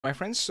My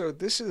friends, so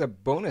this is a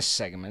bonus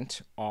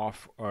segment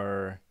of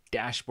our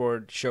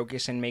dashboard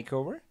showcase and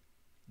makeover.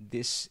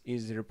 This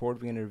is the report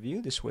we're going to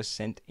review. This was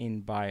sent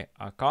in by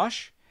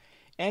Akash,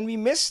 and we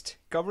missed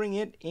covering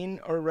it in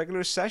our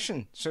regular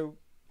session. So,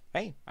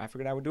 hey, I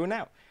figured I would do it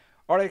now.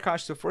 All right,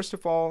 Akash, so first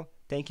of all,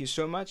 thank you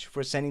so much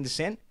for sending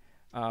this in.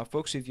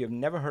 Folks, if you have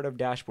never heard of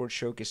Dashboard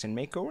Showcase and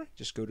Makeover,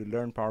 just go to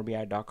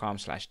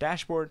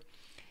learnpowerbi.com/dashboard.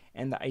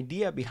 And the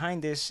idea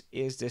behind this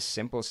is this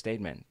simple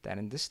statement that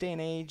in this day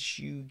and age,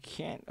 you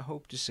can't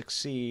hope to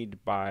succeed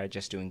by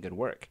just doing good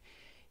work.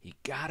 You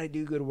gotta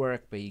do good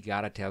work, but you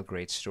gotta tell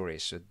great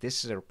stories. So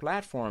this is our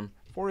platform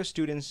for our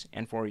students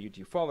and for our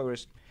YouTube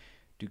followers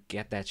to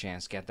get that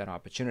chance, get that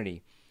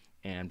opportunity.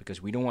 And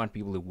because we don't want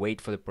people to wait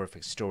for the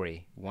perfect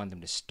story, we want them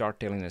to start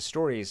telling their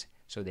stories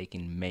so they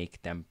can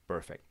make them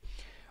perfect.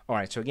 All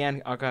right, so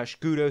again,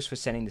 Akash, kudos for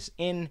sending this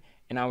in.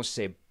 And I will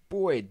say,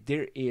 boy,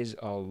 there is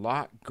a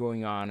lot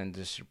going on in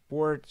this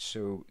report.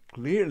 So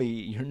clearly,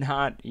 you've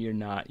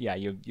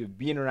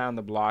been around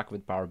the block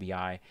with Power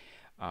BI.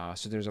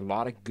 So there's a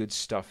lot of good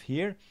stuff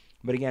here.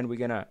 But again, we're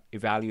gonna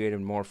evaluate it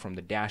more from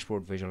the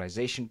dashboard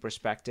visualization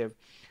perspective.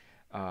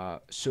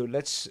 So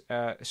let's.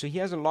 So he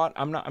has a lot.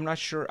 I'm not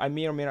sure. I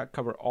may or may not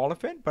cover all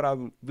of it, but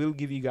will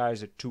give you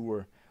guys a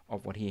tour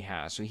of what he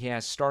has. So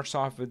he starts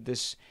off with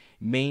this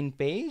main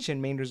page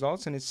and main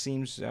results, and it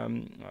seems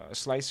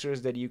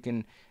slicers that you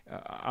can.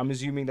 I'm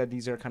assuming that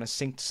these are kind of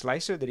synced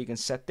slicer that you can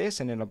set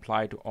this and it'll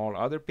apply to all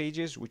other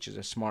pages, which is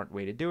a smart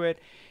way to do it.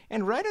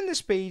 And right on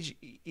this page,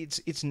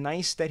 it's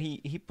nice that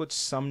he puts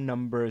some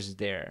numbers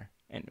there.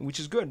 And which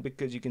is good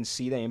because you can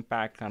see the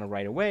impact kind of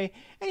right away.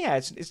 And yeah,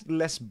 it's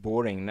less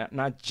boring,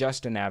 not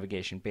just a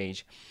navigation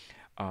page.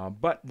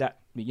 But that,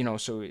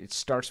 so it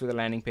starts with a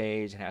landing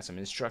page. It has some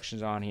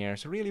instructions on here.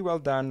 So really well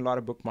done. A lot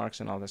of bookmarks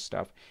and all this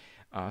stuff.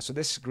 So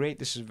this is great.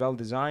 This is well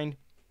designed.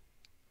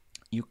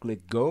 You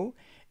click go,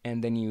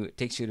 and then it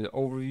takes you to the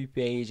overview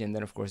page. And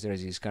then, of course,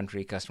 there's this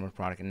country, customer,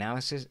 product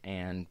analysis,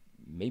 and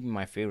maybe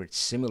my favorite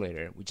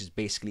simulator, which is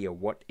basically a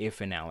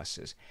what-if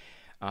analysis.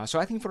 So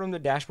I think from the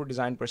dashboard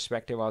design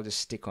perspective, I'll just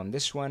stick on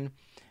this one.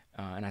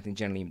 And I think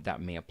generally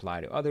that may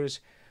apply to others.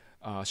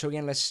 So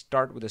again, let's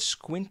start with a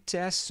squint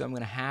test. So I'm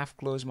going to half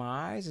close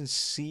my eyes and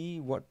see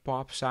what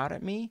pops out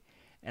at me.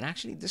 And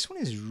actually, this one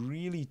is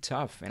really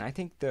tough. And I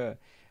think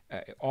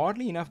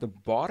oddly enough, the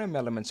bottom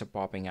elements are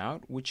popping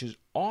out, which is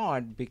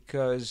odd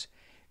because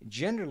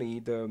generally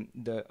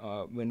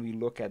when we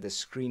look at the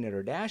screen at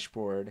our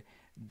dashboard,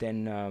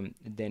 then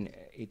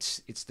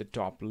it's the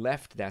top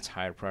left that's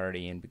higher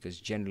priority, and because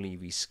generally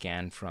we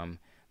scan from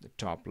the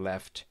top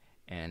left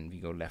and we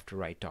go left to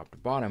right, top to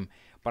bottom.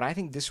 But I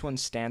think this one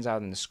stands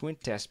out in the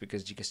squint test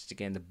because just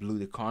again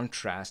the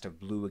contrast of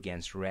blue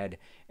against red,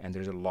 and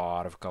there's a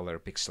lot of color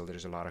pixel,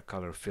 there's a lot of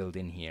color filled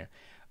in here.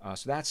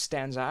 So that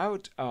stands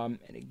out. And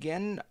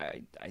again,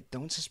 I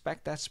don't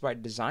suspect that's by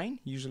design.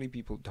 Usually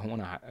people don't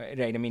want to,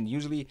 right? I mean,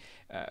 usually,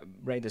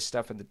 right, the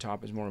stuff at the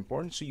top is more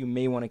important. So you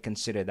may want to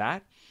consider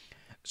that.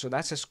 So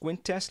that's a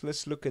squint test.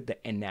 Let's look at the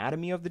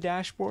anatomy of the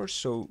dashboard.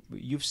 So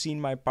you've seen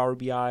my Power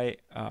BI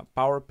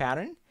power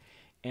pattern.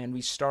 And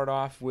we start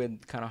off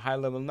with kind of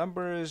high-level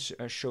numbers,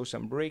 show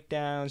some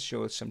breakdowns,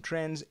 show some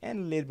trends, and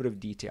a little bit of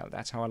detail.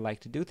 That's how I like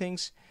to do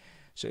things.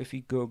 So if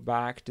we go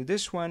back to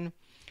this one,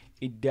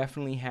 it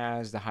definitely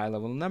has the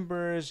high-level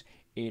numbers.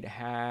 It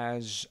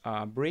has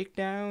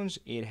breakdowns.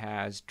 It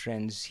has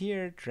trends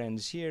here,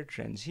 trends here,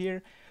 trends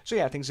here. So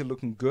yeah, things are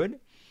looking good.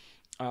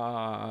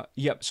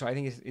 Yep, so I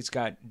think it's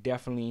got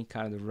definitely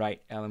kind of the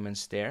right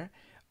elements there.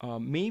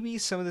 Maybe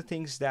some of the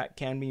things that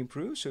can be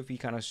improved. So if we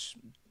kind of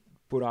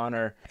put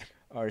on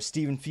our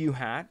Stephen Few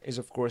hat is,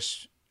 of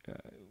course,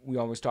 we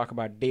always talk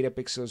about data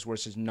pixels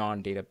versus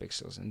non-data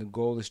pixels, and the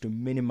goal is to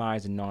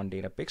minimize the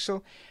non-data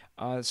pixel.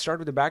 Start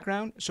with the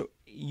background. So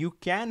you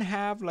can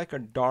have like a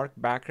dark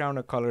background,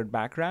 a colored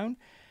background,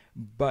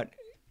 but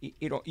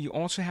you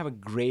also have a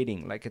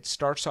grading. Like it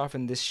starts off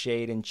in this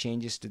shade and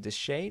changes to this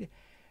shade.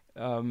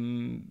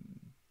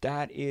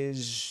 That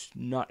is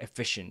not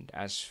efficient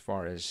as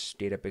far as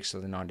data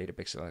pixel and non-data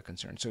pixel are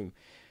concerned. So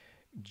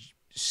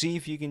see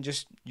if you can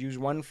just use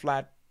one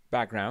flat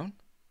background,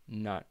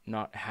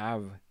 not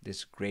have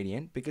this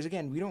gradient, because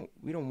again we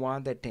don't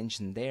want that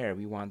tension there.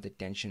 We want the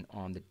tension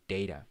on the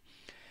data.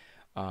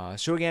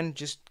 So again,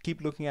 just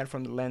keep looking at it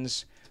from the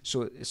lens.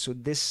 So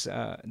this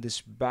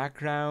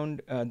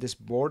background, this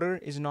border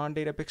is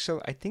non-data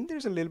pixel. I think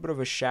there's a little bit of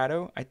a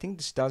shadow. I think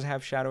this does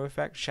have shadow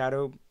effect.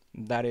 Shadow,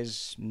 that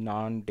is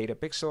non-data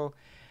pixel.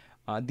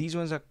 These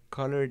ones are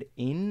colored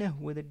in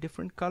with a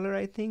different color.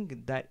 I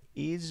think that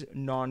is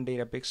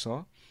non-data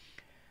pixel.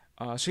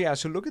 So yeah,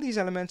 so look at these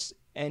elements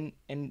and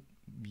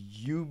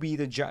you be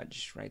the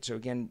judge, right? So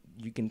again,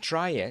 you can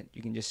try it.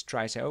 You can just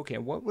say, okay,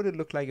 what would it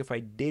look like if I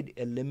did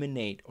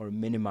eliminate or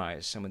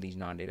minimize some of these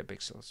non-data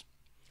pixels,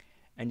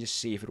 and just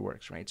see if it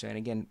works, right? So, and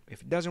again,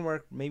 if it doesn't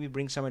work, maybe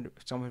bring some of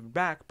it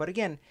back. But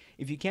again,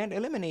 if you can't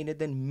eliminate it,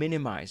 then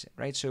minimize it,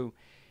 right? So,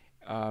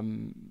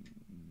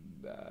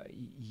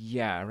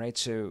 yeah, right.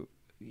 So,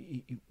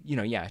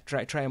 yeah,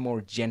 try a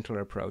more gentler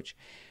approach.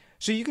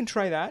 So you can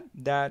try that,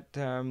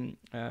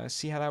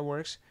 see how that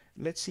works.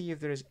 Let's see if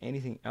there's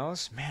anything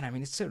else. Man, I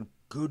mean, it's a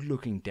good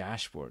looking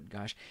dashboard,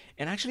 gosh.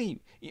 And actually,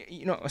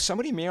 you know,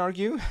 somebody may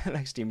argue,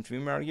 like Steven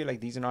may argue,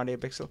 like these are not 8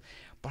 pixel,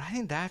 but I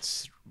think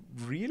that's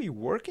really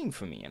working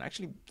for me. And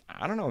actually,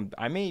 I don't know,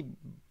 I may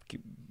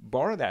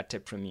borrow that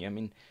tip from you. I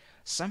mean,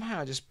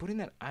 somehow just putting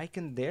that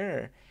icon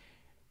there,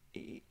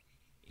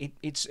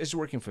 it's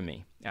working for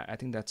me. I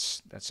think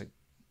that's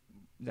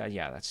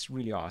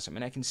really awesome.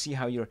 And I can see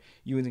how you're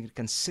using it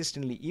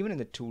consistently, even in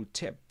the tool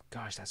tip.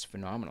 Gosh, that's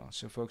phenomenal.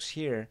 So folks,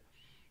 here,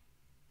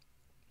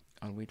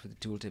 I'll wait for the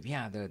tooltip.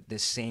 Yeah, the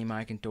same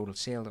icon, total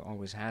sale,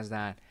 always has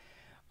that.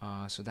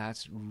 So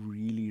that's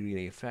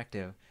really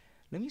effective.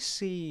 Let me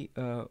see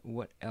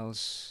what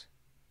else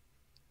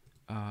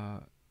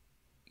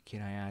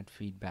can I add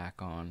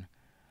feedback on.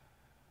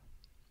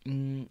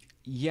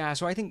 Yeah,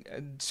 so I think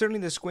certainly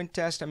the squint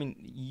test, I mean,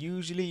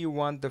 usually you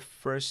want the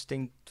first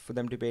thing for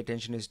them to pay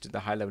attention is to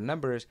the high level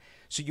numbers.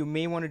 So you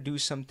may want to do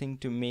something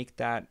to make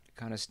that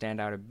kind of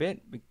stand out a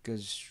bit,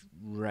 because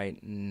right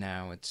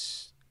now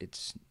it's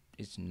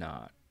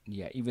not.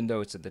 Yeah, even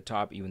though it's at the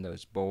top, even though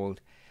it's bold,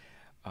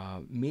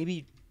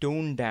 maybe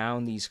tone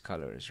down these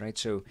colors, right?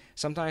 So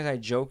sometimes I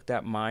joke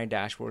that my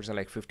dashboards are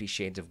like 50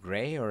 shades of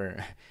gray,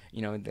 or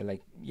you know, they're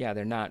like, yeah,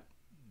 they're not.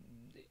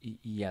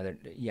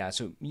 Yeah,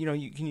 so you know,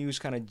 you can use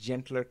kind of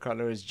gentler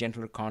colors,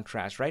 gentler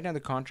contrast. Right now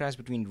the contrast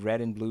between red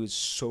and blue is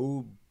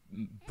so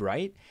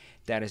bright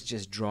that it's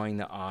just drawing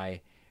the eye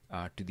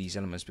to these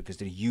elements, because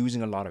they're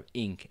using a lot of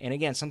ink. And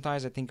again,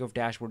 sometimes I think of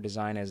dashboard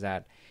design as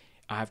that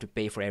I have to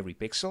pay for every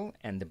pixel,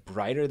 and the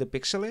brighter the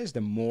pixel is,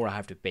 the more I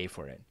have to pay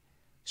for it.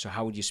 So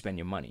how would you spend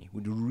your money?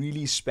 Would you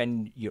really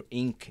spend your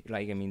ink,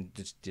 like, I mean,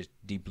 this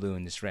deep blue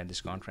and this red, this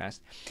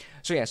contrast?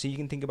 So yeah, so you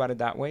can think about it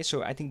that way.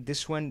 So I think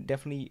this one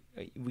definitely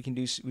we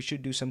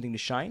should do something to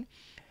shine.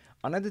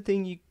 Another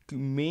thing you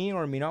may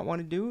or may not want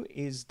to do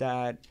is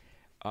that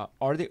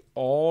are they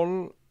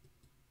all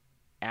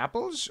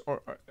apples,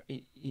 or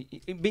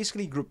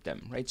basically group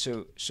them, right?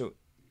 So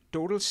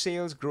total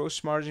sales,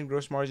 gross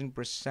margin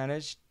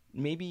percentage,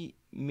 maybe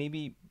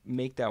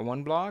make that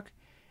one block,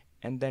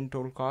 and then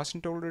total cost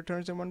and total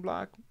returns in one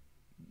block.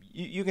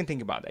 You can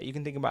think about that. You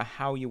can think about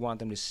how you want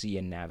them to see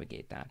and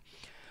navigate that.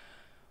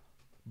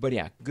 But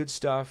yeah, good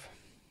stuff.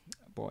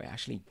 Boy,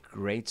 actually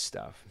great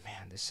stuff.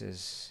 Man, this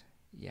is,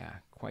 yeah,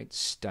 quite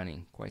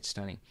stunning,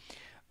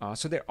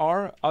 so there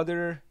are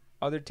other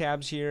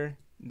tabs here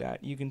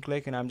that you can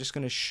click, and I'm just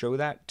going to show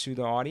that to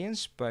the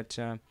audience, but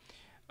I'm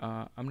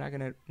not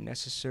going to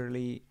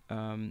necessarily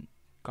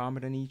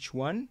comment on each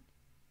one,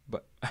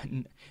 but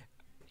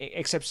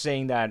except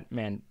saying that,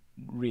 man,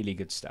 really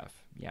good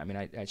stuff. Yeah, I mean,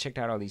 I checked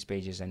out all these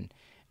pages, and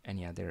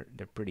yeah, they're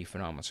pretty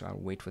phenomenal. So I'll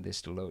wait for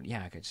this to load.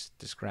 Yeah,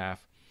 this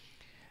graph.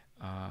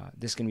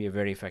 This can be a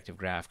very effective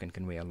graph, can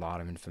convey a lot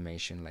of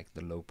information, like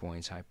the low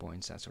points, high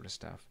points, that sort of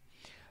stuff.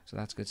 So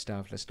that's good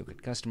stuff. Let's look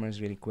at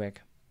customers really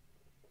quick.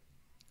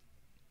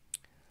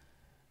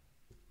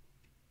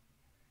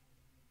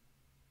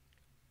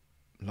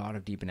 A lot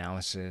of deep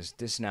analysis.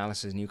 This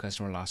analysis, new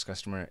customer, lost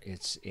customer,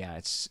 it's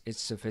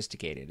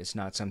sophisticated. It's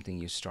not something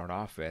you start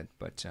off with,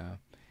 but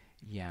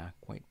yeah,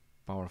 quite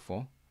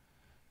powerful.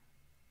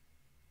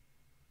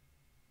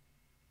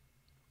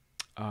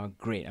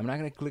 Great. I'm not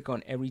going to click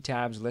on every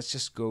tab. So let's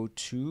just go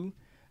to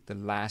the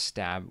last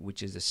tab,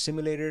 which is the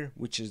simulator,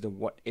 which is the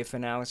what if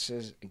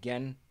analysis.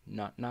 Again,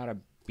 not a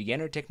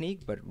beginner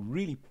technique, but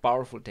really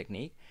powerful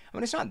technique. I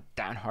mean, it's not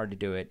that hard to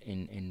do it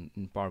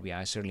in Power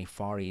BI. Certainly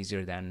far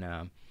easier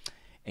than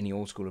any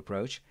old school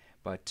approach.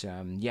 But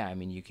yeah, I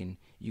mean, you can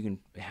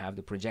have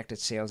the projected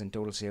sales and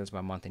total sales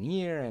by month and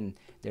year, and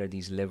there are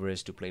these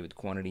levers to play with: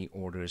 quantity,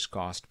 orders,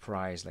 cost,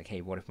 price. Like,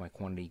 hey, what if my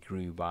quantity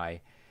grew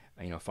by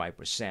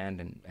 5%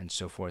 and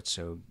so forth?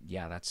 So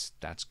yeah,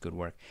 that's good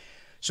work.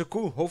 So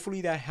cool.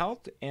 Hopefully that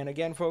helped. And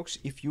again, folks,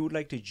 if you would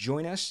like to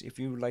join us, if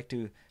you would like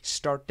to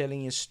start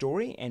telling your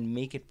story and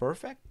make it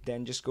perfect,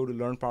 then just go to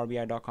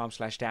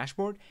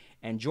learnpowerbi.com/dashboard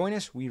and join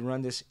us. We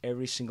run this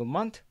every single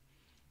month.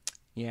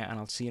 Yeah, and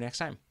I'll see you next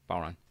time.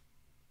 Power on.